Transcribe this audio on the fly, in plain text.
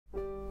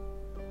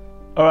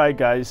Alright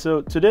guys, so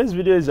today's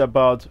video is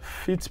about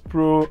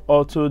FitPro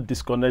Auto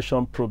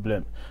Disconnection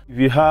Problem. If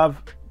you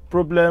have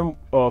problem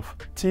of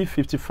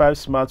T55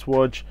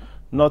 smartwatch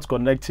not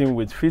connecting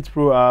with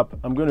FitPro app,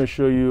 I'm going to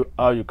show you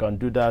how you can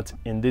do that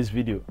in this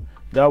video.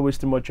 Without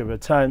wasting much of your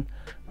time,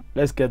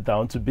 let's get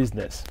down to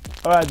business.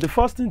 Alright, the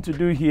first thing to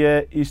do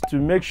here is to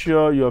make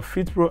sure your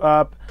FitPro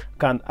app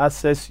can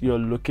access your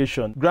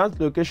location. Grant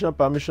location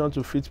permission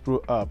to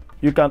FitPro app.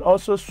 You can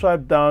also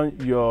swipe down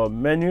your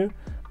menu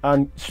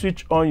and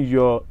switch on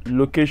your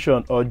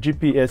location or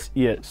GPS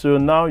here. So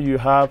now you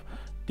have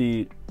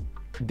the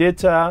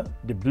data,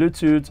 the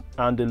Bluetooth,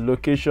 and the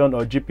location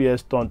or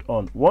GPS turned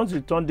on. Once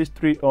you turn these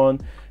three on,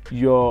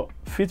 your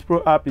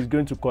FitPro app is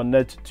going to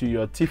connect to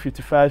your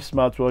T55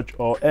 smartwatch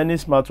or any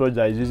smartwatch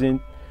that is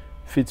using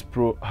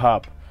FitPro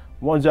app.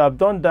 Once you have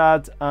done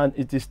that and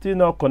it is still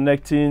not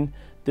connecting,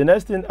 the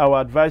next thing I will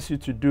advise you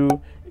to do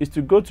is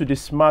to go to the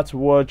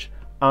smartwatch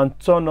and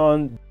turn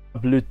on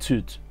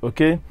Bluetooth.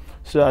 Okay,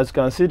 so as you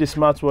can see the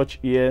smartwatch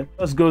here,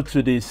 let's go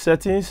to the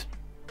settings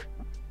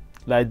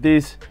like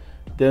this,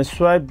 then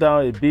swipe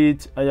down a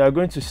bit and you are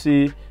going to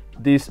see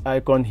this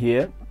icon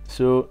here.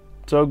 So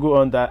toggle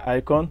on that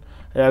icon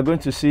and you are going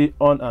to see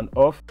on and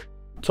off.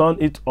 Turn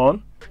it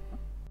on.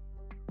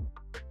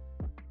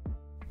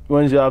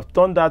 Once you have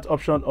turned that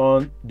option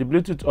on, the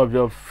Bluetooth of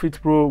your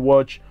FitPro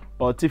watch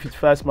or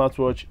T55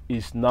 smartwatch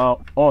is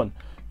now on.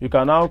 You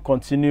can now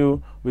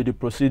continue with the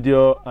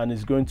procedure and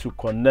it's going to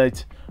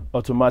connect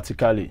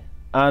automatically.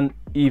 And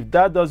if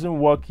that doesn't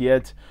work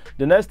yet,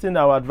 the next thing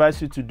I would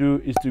advise you to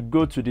do is to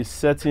go to the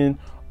setting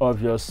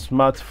of your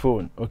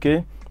smartphone.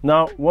 Okay,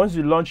 now once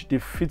you launch the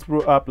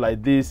FitPro app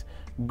like this,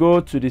 go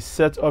to the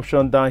set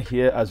option down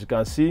here. As you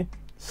can see,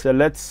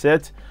 select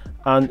set,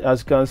 and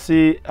as you can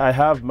see I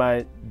have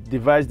my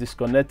device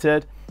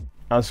disconnected,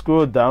 and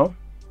scroll down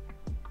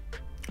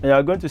and you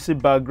are going to see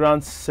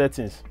background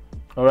settings.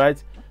 All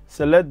right,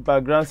 select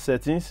background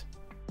settings.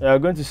 You are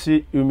going to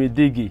see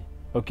Umidigi.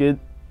 Okay,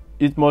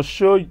 it must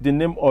show the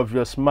name of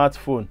your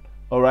smartphone.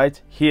 All right,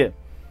 here.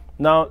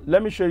 Now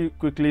let me show you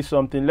quickly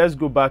something. Let's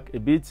go back a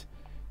bit.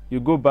 You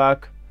go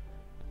back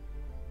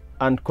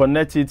and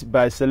connect it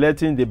by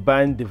selecting the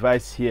bind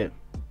device here.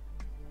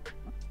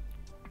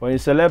 When you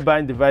select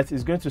bind device,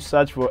 it's going to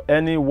search for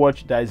any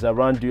watch that is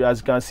around you. As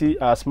you can see,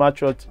 our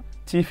smartwatch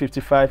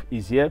T55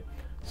 is here,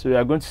 so you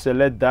are going to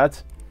select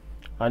that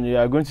and you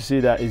are going to see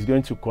that it's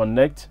going to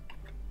connect.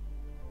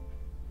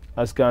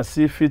 As you can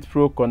see,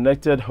 FitPro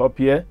connected up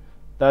here.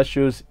 That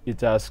shows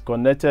it has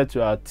connected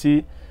to our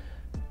T55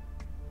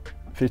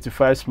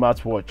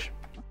 smartwatch.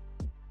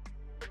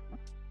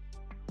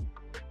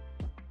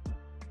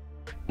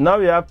 Now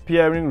we have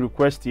pairing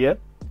request here.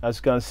 As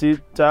you can see,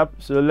 tap.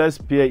 So let's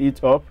pair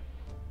it up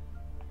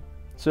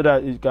so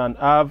that you can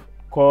have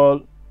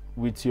call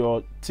with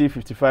your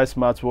T55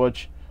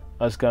 smartwatch.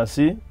 As you can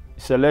see,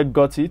 select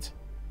got it.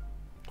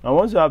 And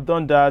once you have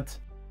done that,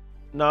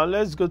 now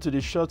let's go to the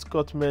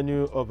shortcut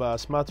menu of our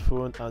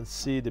smartphone and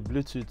see the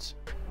Bluetooth.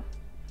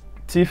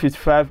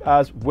 T55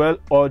 has well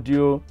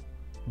audio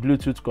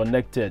Bluetooth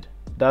connected.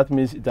 That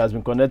means it has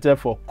been connected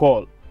for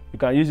call. You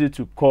can use it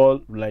to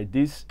call like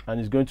this and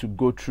it's going to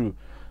go through.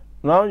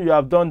 Now you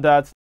have done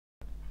that,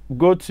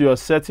 go to your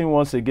setting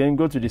once again,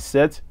 go to the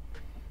set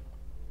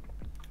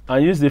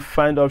and use the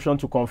find option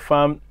to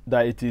confirm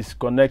that it is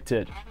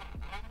connected.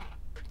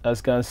 As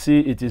you can see,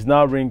 it is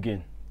now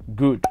ringing.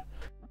 Good.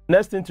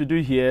 Next thing to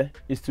do here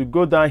is to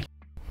go down here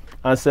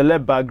and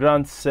select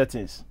background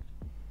settings.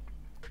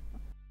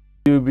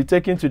 You will be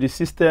taken to the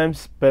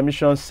system's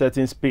permission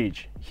settings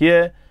page.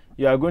 Here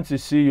you are going to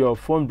see your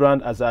phone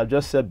brand. As I've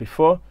just said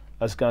before,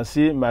 as you can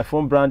see, my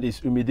phone brand is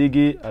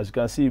Umidigi. As you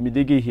can see,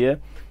 Umidigi here.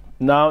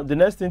 Now the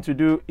next thing to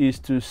do is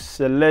to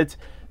select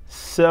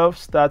self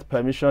start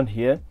permission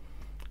here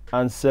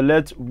and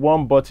select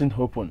one button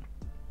open.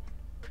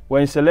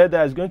 When you select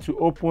that, it's going to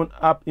open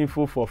app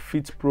info for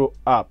FitPro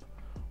app.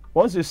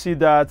 Once you see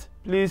that,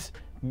 please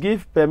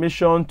give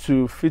permission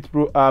to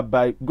FitPro app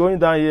by going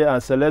down here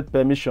and select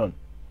permission.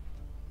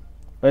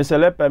 When you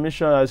select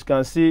permission, as you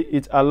can see,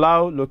 it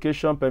allows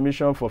location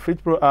permission for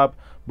FitPro app,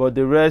 but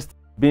the rest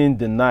being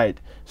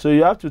denied. So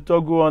you have to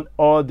toggle on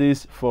all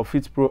this for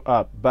FitPro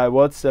app by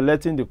what?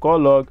 Selecting the call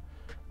log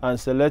and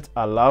select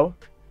allow.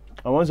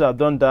 And once you have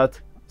done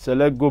that,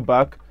 select go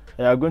back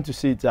and you are going to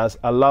see it has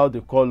allowed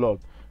the call log.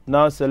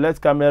 Now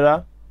select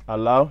camera,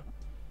 allow,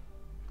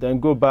 then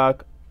go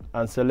back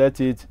and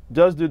select it.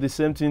 Just do the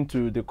same thing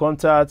to the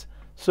contact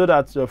so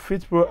that your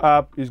FitPro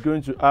app is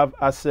going to have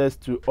access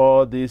to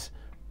all these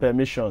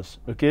permissions.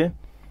 Okay,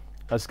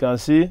 as you can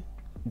see,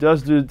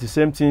 just do the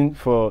same thing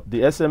for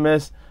the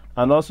SMS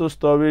and also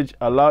storage,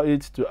 allow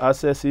it to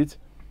access it.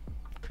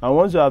 And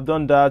once you have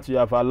done that, you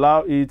have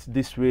allowed it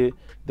this way,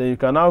 then you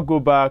can now go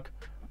back.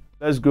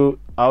 Let's go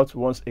out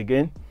once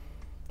again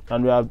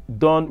and we are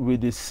done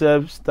with the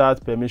self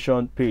start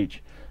permission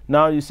page.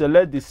 Now you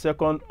select the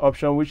second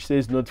option which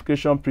says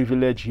notification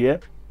privilege here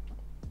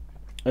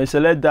and you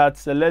select that,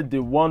 select the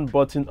one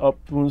button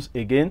opens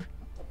again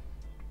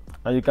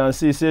and you can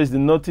see it says the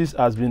notice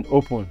has been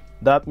opened.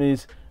 That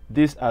means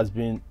this has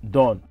been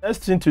done. Next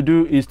thing to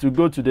do is to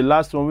go to the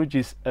last one, which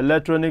is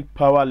electronic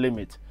power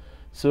limit.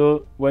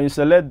 So when you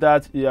select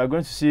that, you are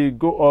going to see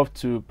go off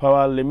to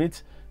power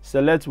limit.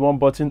 Select one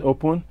button,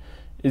 open.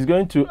 It's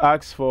going to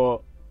ask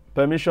for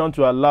permission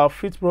to allow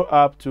FitPro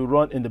app to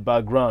run in the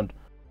background.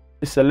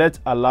 Select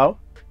allow,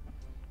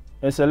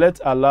 and select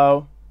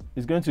allow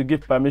is going to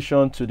give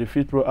permission to the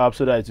FitPro app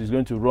so that it is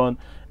going to run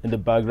in the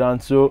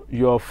background, so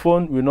your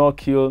phone will not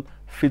kill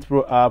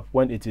FitPro app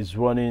when it is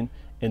running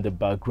in the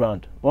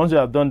background. Once you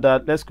have done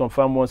that, let's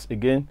confirm once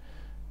again.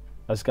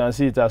 As you can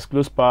see, it has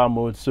closed power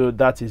mode, so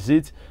that is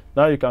it.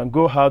 Now you can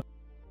go out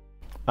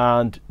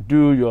and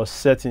do your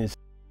settings.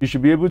 You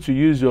should be able to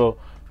use your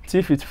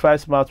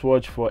T55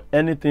 smartwatch for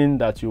anything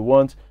that you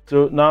want.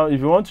 So now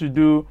if you want to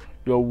do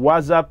your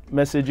WhatsApp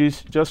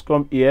messages, just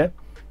come here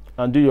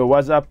and do your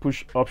WhatsApp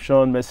push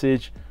option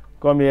message.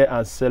 Come here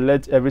and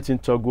select everything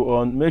toggle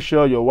on. Make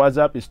sure your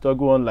WhatsApp is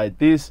toggle on like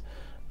this,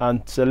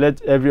 and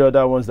select every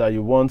other ones that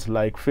you want,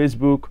 like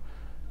Facebook.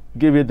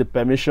 Give it the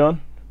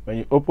permission. When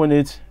you open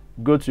it,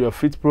 go to your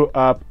FitPro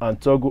app and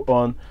toggle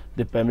on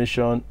the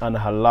permission and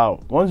allow.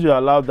 Once you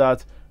allow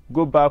that,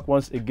 go back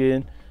once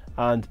again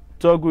and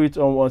toggle it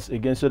on once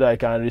again so that I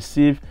can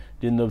receive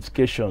the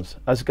notifications.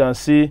 As you can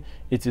see,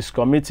 it is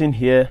committing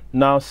here,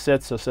 now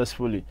set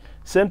successfully.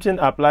 Same thing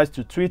applies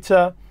to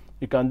Twitter.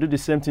 You can do the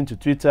same thing to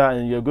Twitter,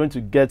 and you're going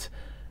to get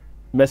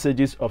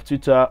messages of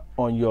Twitter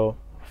on your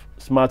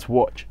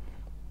smartwatch.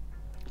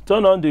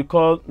 Turn on the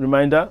call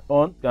reminder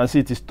on. You can see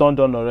it is turned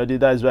on already.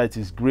 That is why it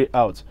is gray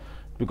out,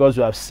 because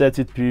you have set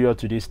it period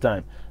to this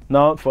time.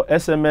 Now for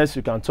SMS,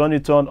 you can turn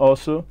it on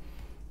also,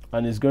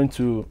 and it's going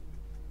to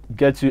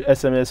get you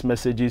SMS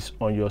messages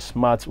on your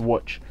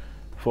smartwatch.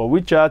 For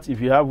WeChat, if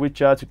you have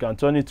WeChat, you can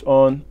turn it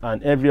on,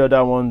 and every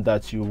other one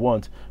that you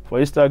want. For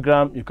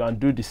Instagram, you can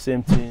do the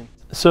same thing.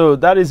 So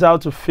that is how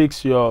to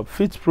fix your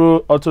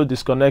FitPro auto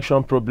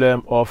disconnection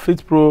problem, or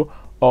FitPro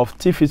of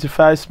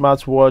T55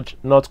 smartwatch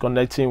not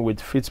connecting with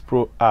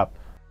FitPro app.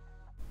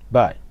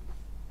 Bye.